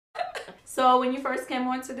So when you first came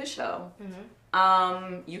onto the show,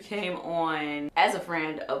 you came on as a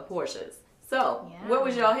friend of Porsha's. So what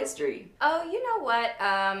was y'all history? Oh, you know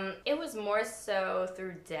what? It was more so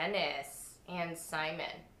through Dennis and Simon.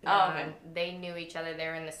 They knew each other. They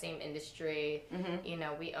were in the same industry. You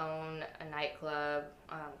know, we own a nightclub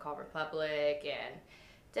called Republic, and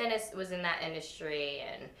Dennis was in that industry,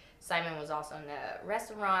 and Simon was also in the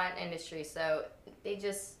restaurant industry. So they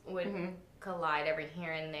just would collide every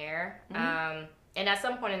here and there. And at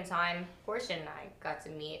some point in time, Porsha and I got to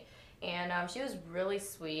meet. And she was really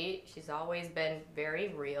sweet. She's always been very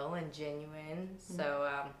real and genuine. So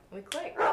we clicked.